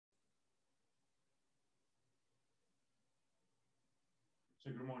So,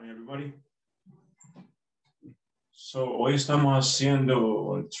 good morning, everybody. So, hoy estamos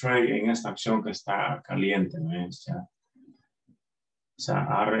haciendo el trade en esta acción que está caliente, ¿no? O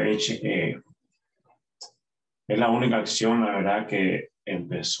sea, RHE es la única acción, la verdad, que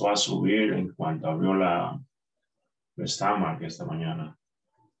empezó a subir en cuanto abrió la Stock Market esta mañana.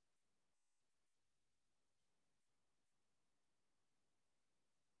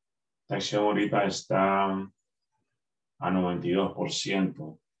 La acción ahorita está a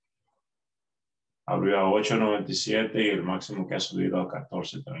 92%. Abrió a 8.97 y el máximo que ha subido a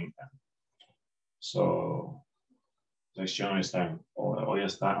 14.30. So, la acción está, hoy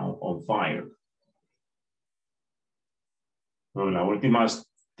está on fire. Pero las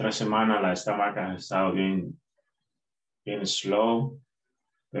últimas 3 semanas la Stock Market ha estado bien slow,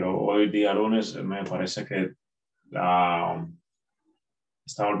 pero hoy día lunes me parece que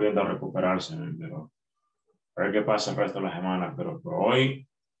está volviendo a recuperarse, pero a ver qué pasa el resto de la semana, pero por hoy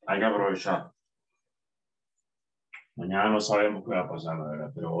hay que aprovechar. Mañana no sabemos qué va a pasar, la verdad,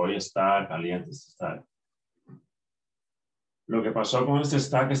 pero hoy está caliente este stack. Lo que pasó con este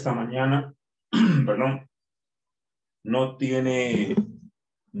stack esta mañana, perdón, no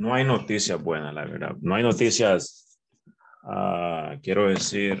hay noticias buenas, la verdad. No hay noticias, quiero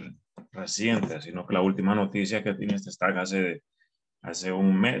decir, recientes, sino que la última noticia que tiene este stack hace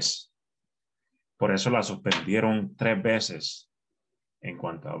un mes. Por eso la suspendieron 3 veces en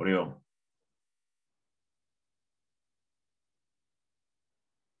cuanto abrió.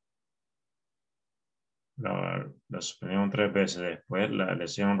 La suspendieron 3 veces. Después le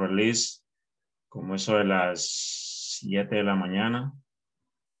hicieron release como eso de las 7 de la mañana.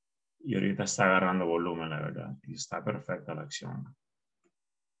 Y ahorita está agarrando volumen, la verdad. Y está perfecta la acción.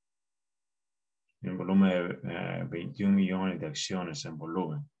 Un volumen de 21 millones de acciones en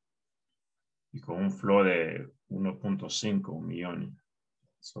volumen. Y con un flow de 1.5 millones.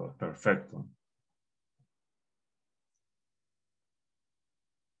 Eso es perfecto.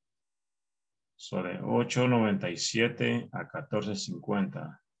 So de 8.97 a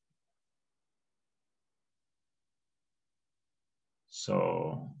 14.50.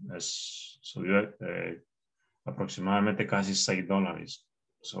 So subió aproximadamente casi $6.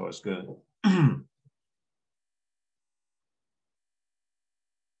 So it's good.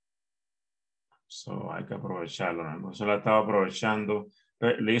 So hay que aprovecharlo, ¿no? Eso la estaba aprovechando.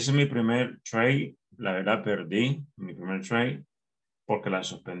 Le hice mi primer trade, la verdad perdí mi primer trade porque la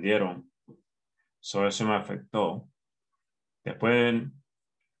suspendieron. So eso me afectó. Después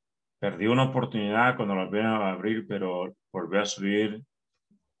perdí una oportunidad cuando la volvieron a abrir, pero volvió a subir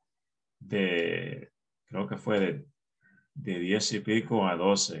creo que fue de 10 y pico a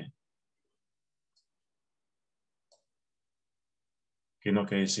 12. Que no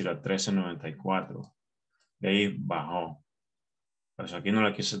quiere decir a 13.94. De ahí bajó. Pues aquí no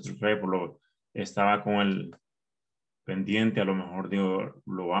la quise trade, por lo estaba con el pendiente, a lo mejor digo,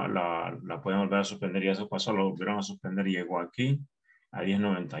 la pueden volver a suspender y eso pasó, lo volvieron a suspender y llegó aquí a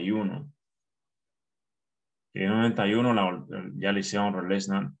 10.91. Y 10.91 ya le hicieron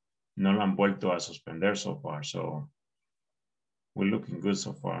release, no la han vuelto a suspender so far, so we're looking good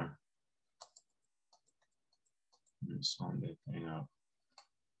so far.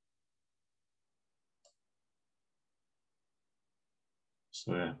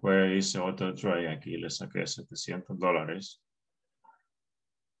 So después hice otro trade aquí, le saqué $700.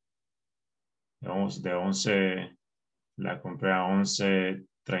 De 11, la compré a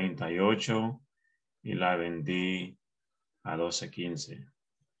 11.38 y la vendí a 12.15.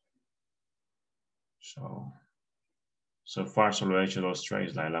 So far solo he hecho 2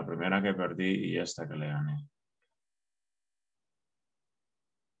 trades, la primera que perdí y esta que le gané.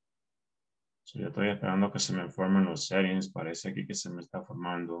 So yo estoy esperando que se me formen los settings, parece aquí que se me está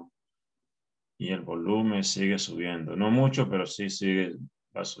formando. Y el volumen sigue subiendo, no mucho, pero sí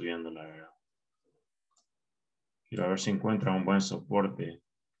va subiendo, la verdad. Quiero ver si encuentra un buen soporte.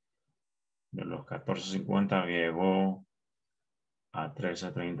 De los 14.50 llegó a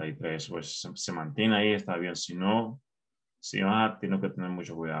 13.33, pues se mantiene ahí, está bien. Si no, si baja, tiene que tener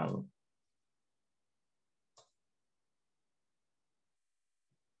mucho cuidado.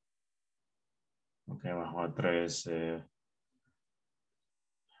 Ok, bajó a 13.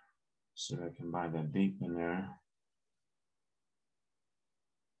 So I can buy the deep in there.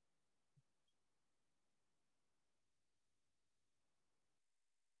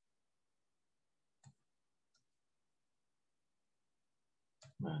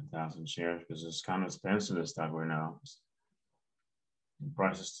 A 1,000 shares because it's kind of expensive this stock right now. The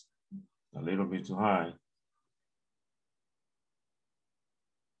price is a little bit too high.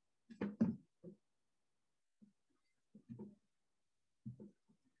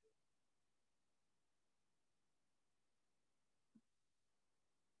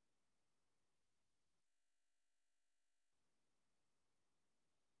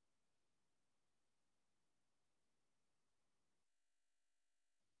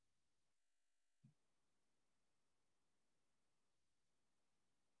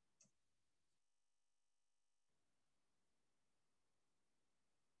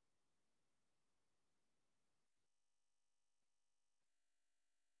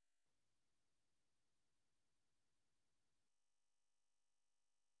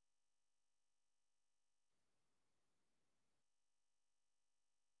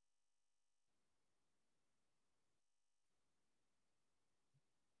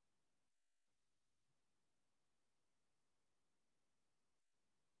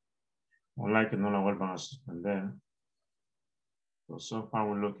 Ojalá que no la vuelvan a suspender. So far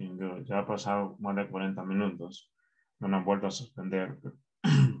we're looking good. Ya ha pasado más de 40 minutos. No nos han vuelto a suspender.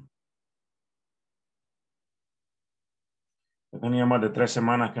 Yo tenía más de 3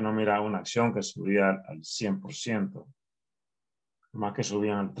 semanas que no miraba una acción que subía al 100%. Más que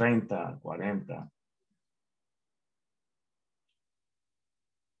subían al 30, al 40.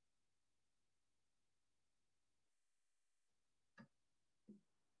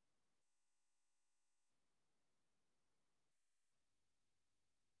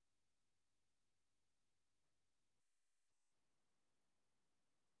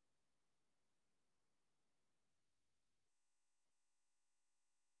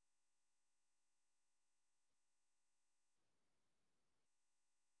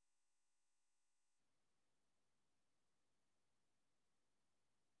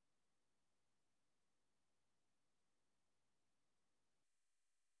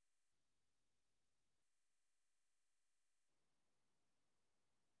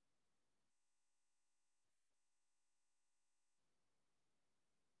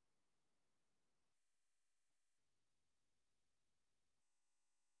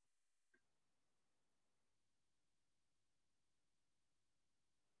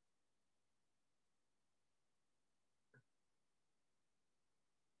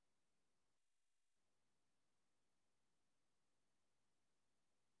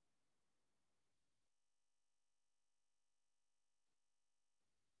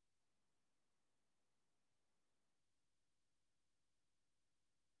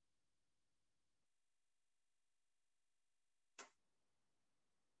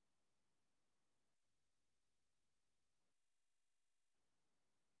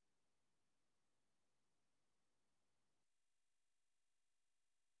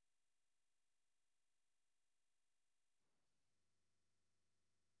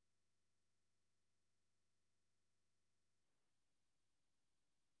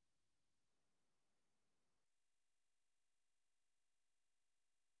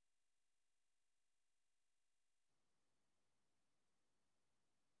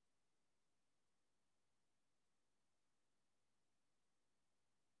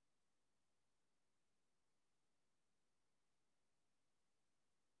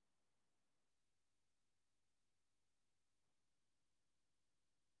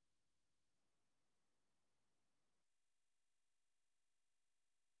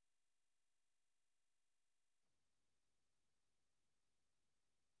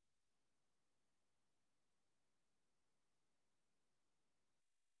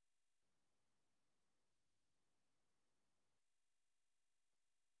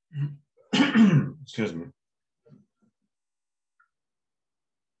 Excuse me.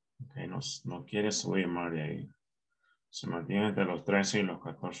 Okay, no quiere subir más de ahí. Se mantiene entre los 13 y los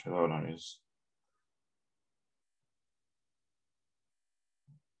 $14.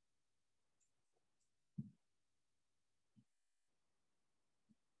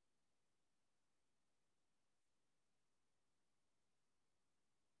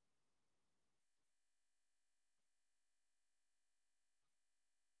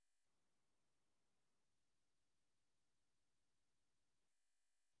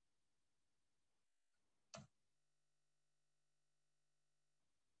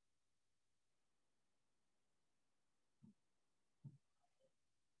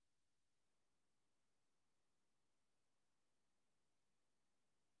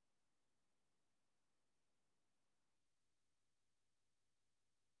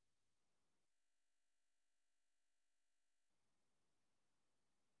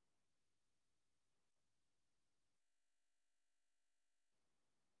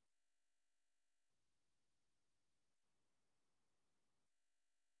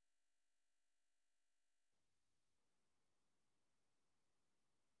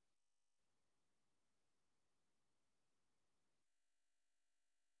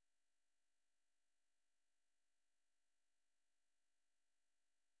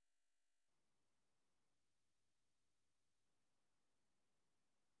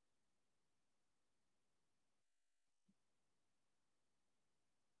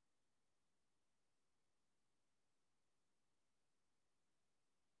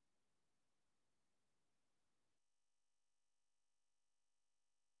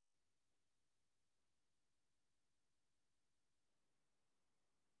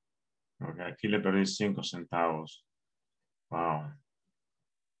 Okay, aquí le perdí 5 centavos. Wow.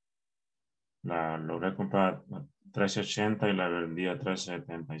 La logré comprar a 13.80 y la vendí a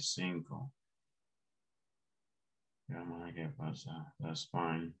 13.75. Veamos qué pasa. That's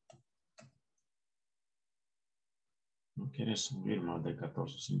fine. No quiere subir más de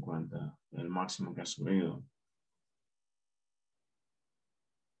 14.50, el máximo que ha subido.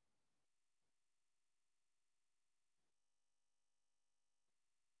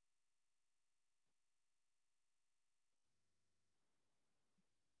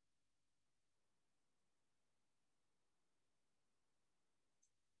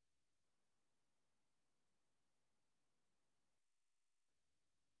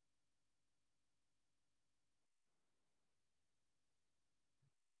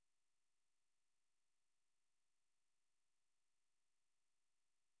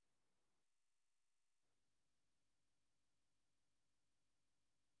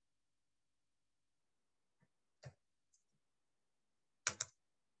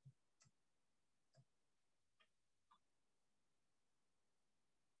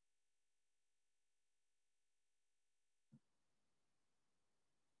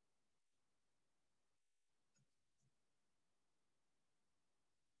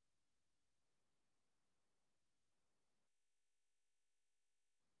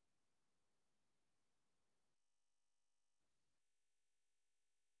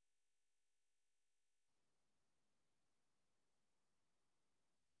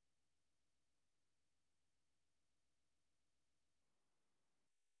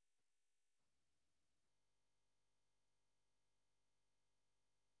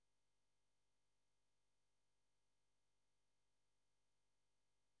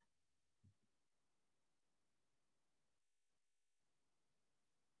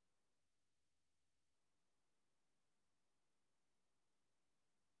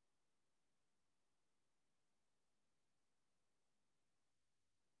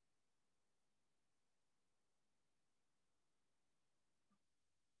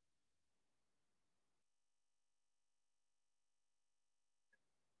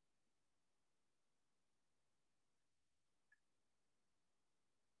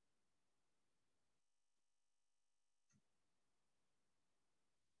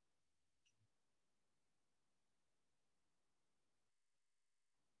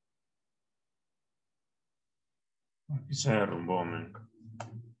 Aquí se derrumbó, men.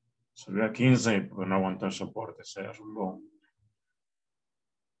 Subió a 15 y pues no aguantó el soporte, se derrumbó.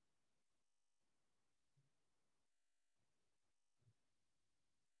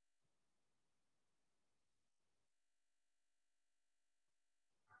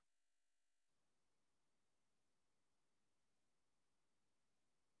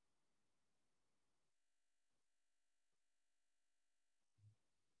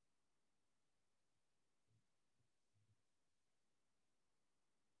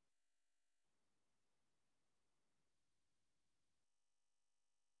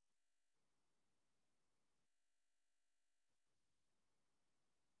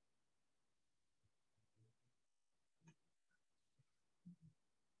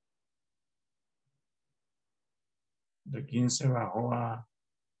 De 15 bajó a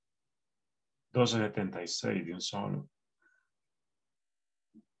 12.76 de un solo.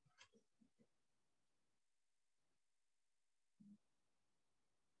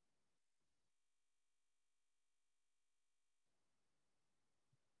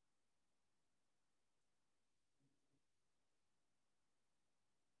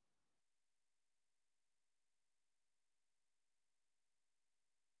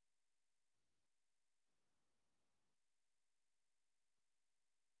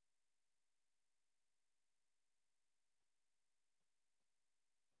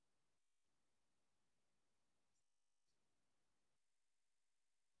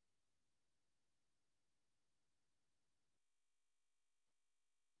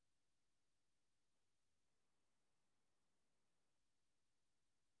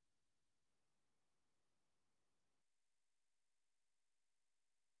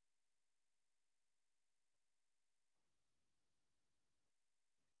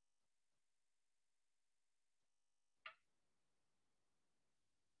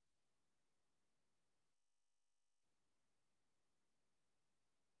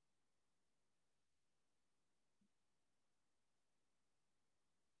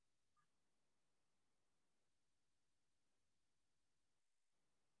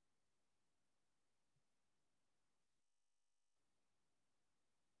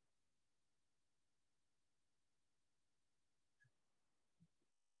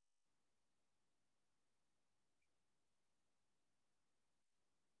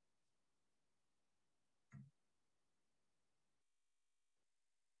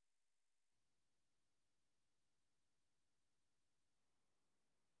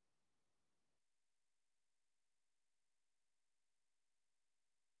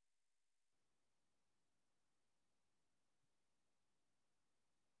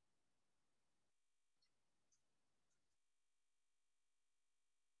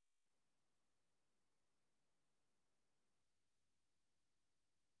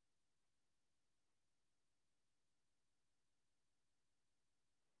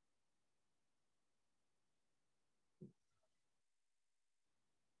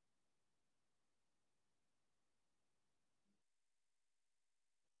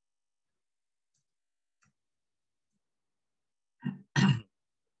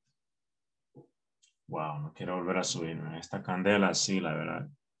 Wow, no quiero volver a subirme. Esta candela sí, la verdad.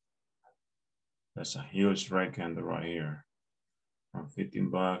 There's a huge red candle right here. From 15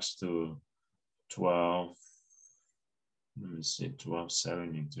 bucks to 12. Let me see,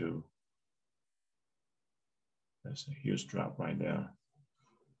 12.72. That's a huge drop right there.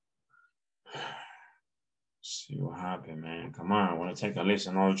 See what happened, man. Come on, I want to take at least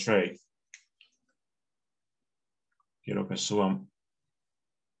another trade. Quiero que suban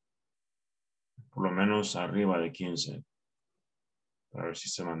por lo menos arriba de 15. Para ver si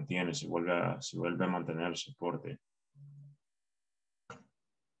se mantiene, si vuelve a mantener el soporte.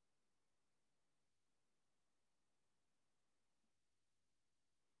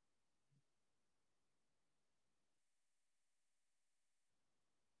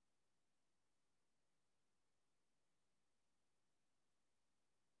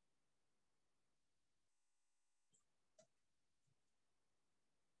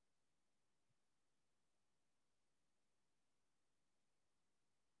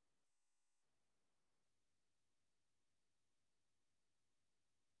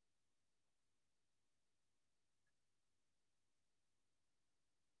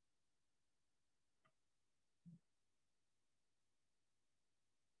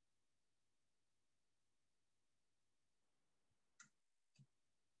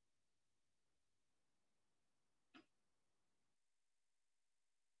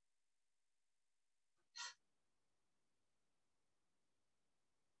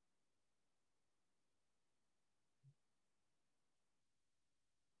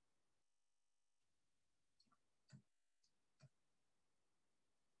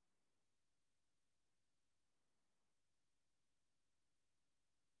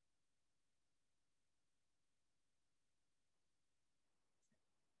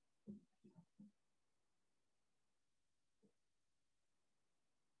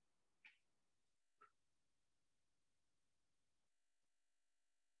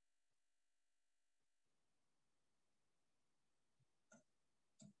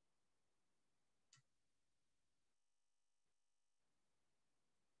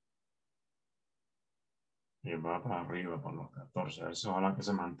 Y va para arriba por los 14. Eso ojalá que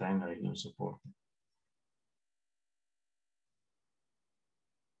se mantenga ahí en el soporte.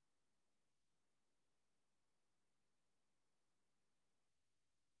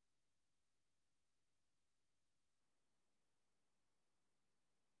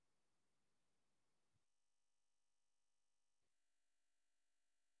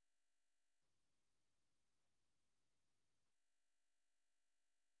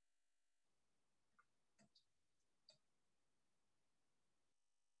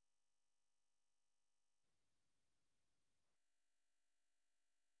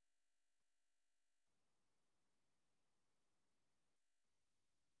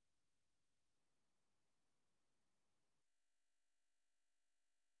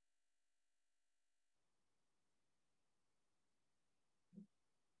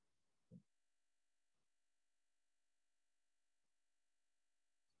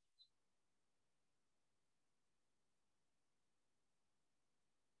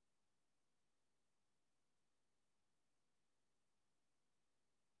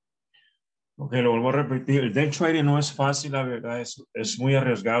 Ok, lo vuelvo a repetir. El day trading no es fácil, la verdad, es muy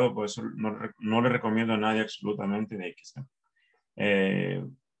arriesgado, por eso no le recomiendo a nadie absolutamente de que se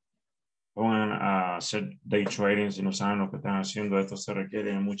pongan a hacer day trading si no saben lo que están haciendo. Esto se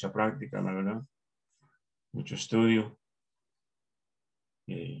requiere de mucha práctica, la verdad, mucho estudio.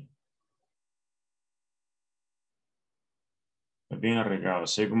 Y es bien arriesgado.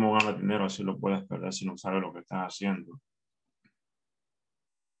 Así como ganas dinero, así lo puedes perder si no sabes lo que estás haciendo.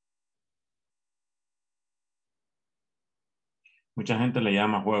 Mucha gente le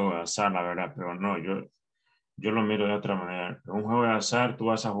llama juego de azar, la verdad, pero no, yo lo miro de otra manera. Un juego de azar, tú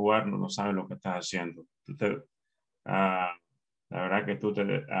vas a jugar, no sabes lo que estás haciendo. Ah, la verdad que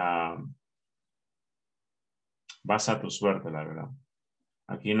vas a tu suerte, la verdad.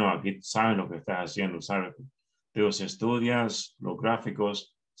 Aquí no, aquí sabes lo que estás haciendo, sabes. Digo, si estudias los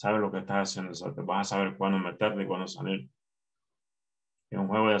gráficos, sabes lo que estás haciendo, o sea, te vas a saber cuándo meterte y cuándo salir. En un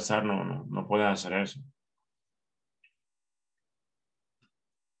juego de azar no puedes hacer eso.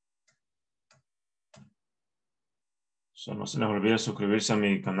 So, no se les olvide suscribirse a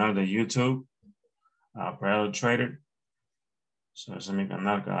mi canal de YouTube, Parallel Trader. So, ese es mi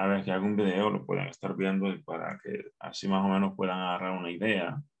canal. Cada vez que hago un video lo pueden estar viendo y para que así más o menos puedan agarrar una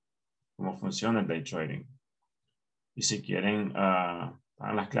idea cómo funciona el day trading. Y si quieren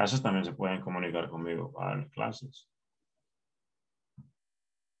para las clases, también se pueden comunicar conmigo para las clases.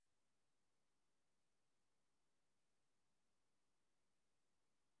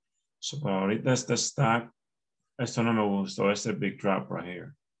 So, ahorita este stack, esto no me gustó, este big drop right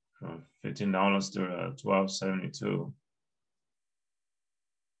here. From $15 to $12.72.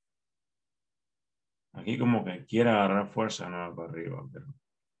 Aquí como que quiere agarrar fuerza no para arriba, pero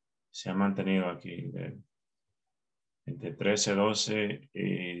se ha mantenido aquí entre 13.12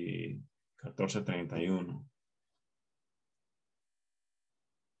 y 14.31.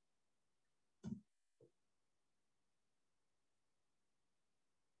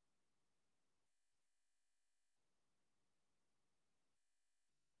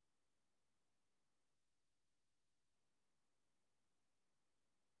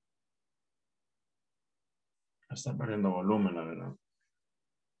 Está perdiendo volumen, la verdad.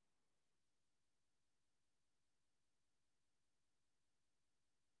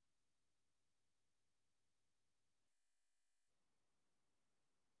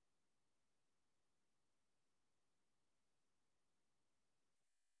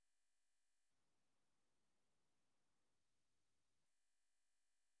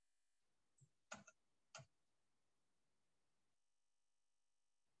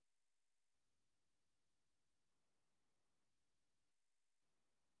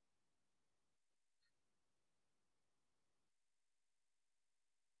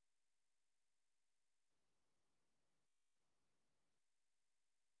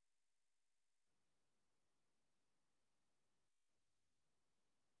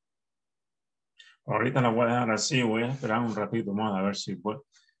 Ahorita la voy a dejar así, voy a esperar un ratito más a ver si,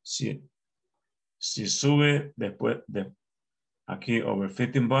 si sube después de aquí over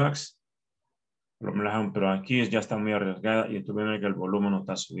 $15, pero aquí ya está muy arriesgada y estoy viendo que el volumen no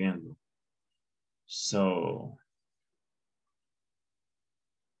está subiendo. So,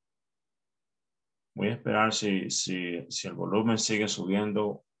 voy a esperar si el volumen sigue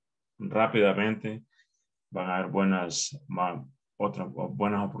subiendo rápidamente, van a haber otras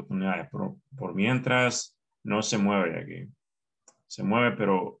buenas oportunidades. Por mientras, no se mueve de aquí. Se mueve,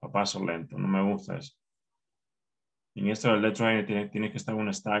 pero a paso lento. No me gusta eso. En esto del day trading tiene que estar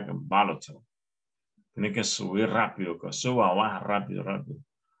un stack volatile. Tiene que subir rápido, que suba o baja rápido, rápido.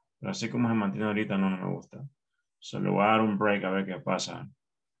 Pero así como se mantiene ahorita, no me gusta. Le voy a dar un break a ver qué pasa.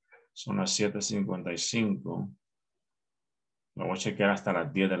 Son las 7:55. Lo voy a chequear hasta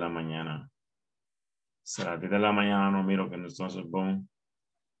las 10 de la mañana. Si a las 10 de la mañana no miro que entonces, boom,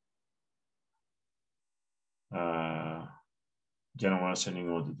 ya no voy a hacer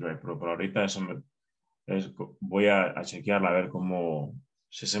ningún otro trade. Pero por ahorita voy a chequearla a ver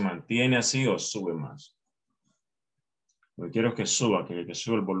si se mantiene así o sube más. Lo que quiero es que suba, que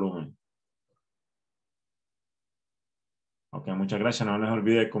suba el volumen. Ok, muchas gracias. No les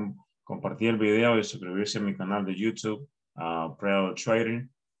olvide compartir el video y suscribirse a mi canal de YouTube, Pro Trading.